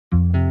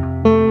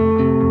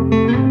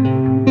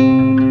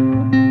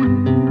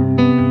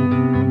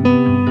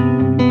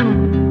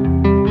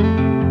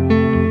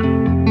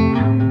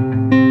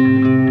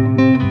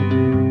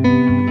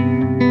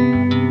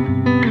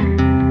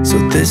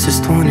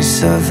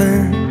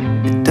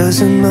27. It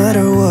doesn't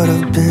matter what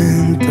I've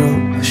been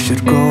through. I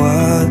should grow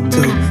up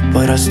too,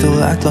 but I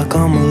still act like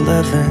I'm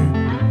 11.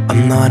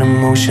 I'm not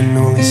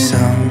emotionally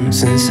sound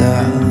since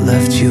I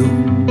left you.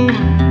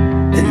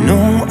 And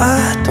no,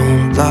 I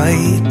don't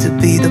like to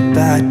be the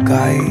bad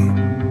guy.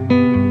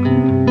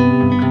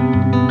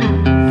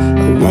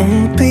 I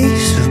won't be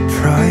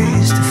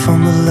surprised if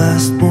I'm the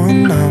last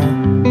one now.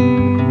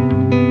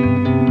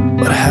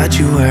 But I had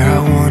you where I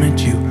wanted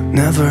you,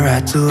 never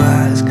had to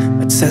ask.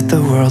 I'd set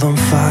the world on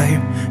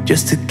fire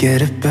just to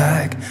get it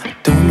back. I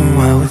don't know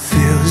how it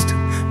feels to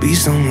be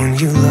someone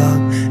you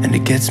love, and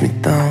it gets me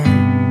down,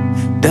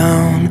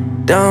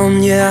 down,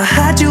 down. Yeah, I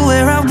had you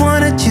where I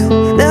wanted you,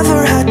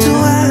 never had to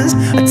ask.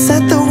 I'd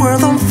set the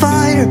world on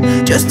fire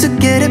just to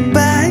get it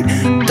back.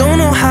 I don't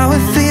know how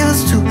it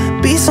feels to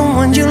be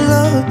someone you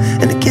love,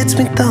 and it gets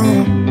me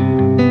down.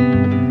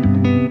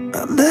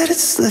 I let it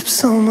slip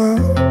somehow.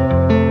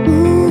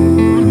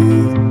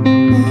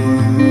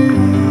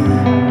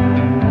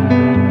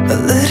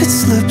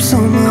 Slip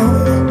somehow.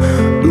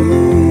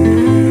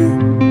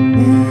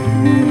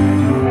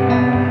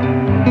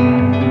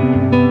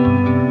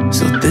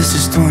 So this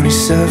is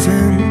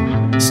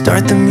 27.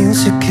 Start the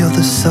music, kill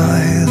the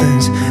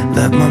silence,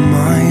 let my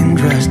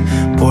mind rest.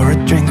 Pour a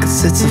drink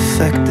cause it's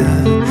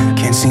effective.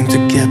 Can't seem to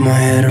get my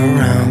head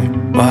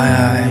around why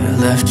I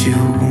left you.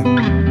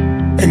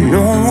 And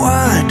no,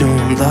 I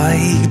don't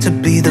like to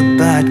be the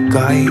bad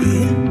guy.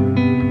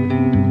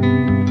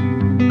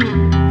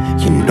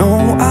 You know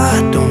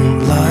I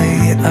don't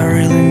lie, I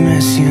really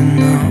miss you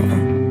now.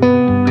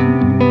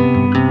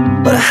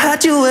 But I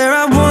had you where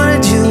I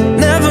wanted you,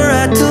 never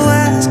had to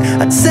ask.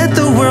 I'd set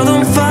the world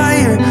on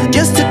fire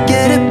just to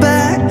get it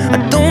back. I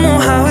don't know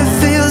how it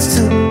feels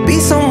to be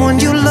someone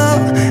you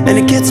love, and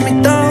it gets me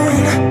down.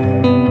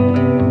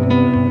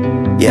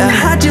 Yeah, I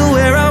had you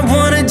where I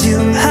wanted you,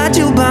 had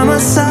you by my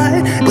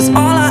side. It was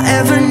all I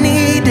ever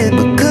needed,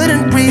 but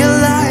couldn't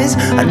realize.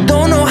 I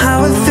don't know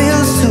how it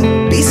feels to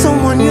be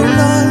someone you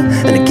love,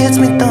 and it gets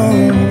me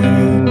down.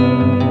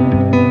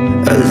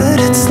 I let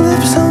it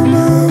slip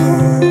somehow.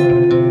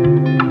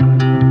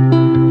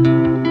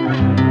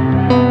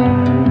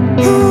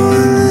 Oh,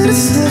 I let it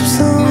slip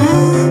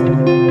somehow.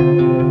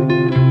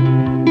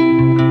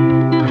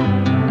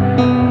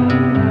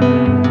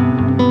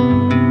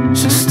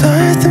 So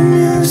start the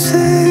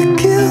music,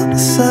 kill the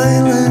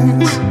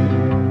silence.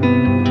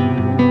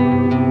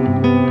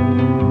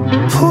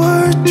 Pour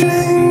a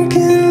drink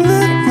and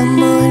let my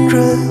mind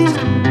rest.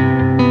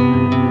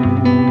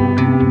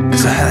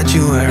 Cause I had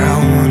you where I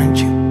wanted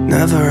you,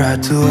 never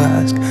had to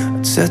ask.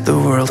 I'd set the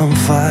world on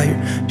fire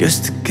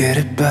just to get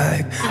it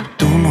back. I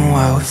don't know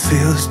how it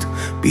feels to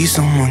be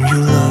someone you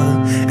love,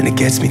 and it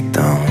gets me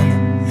down,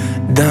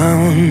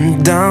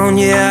 down, down.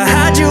 Yeah, I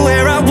had you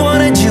where I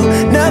wanted you,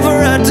 never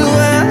had to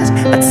ask.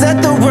 I'd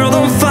set the world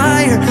on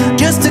fire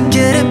just to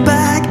get it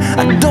back.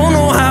 I don't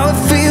know how it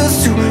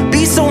feels to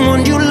be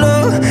someone you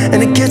love,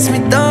 and it gets me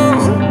down.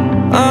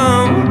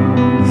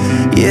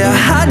 Yeah,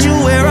 I had you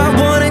where I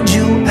wanted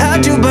you,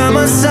 had you by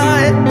my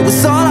side. It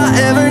was all I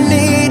ever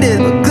needed,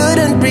 but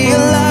couldn't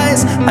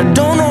realize. I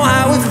don't know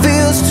how it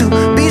feels to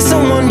be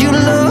someone you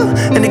love,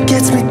 and it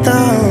gets me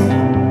down.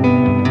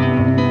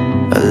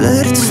 I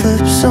let it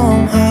slip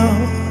somehow.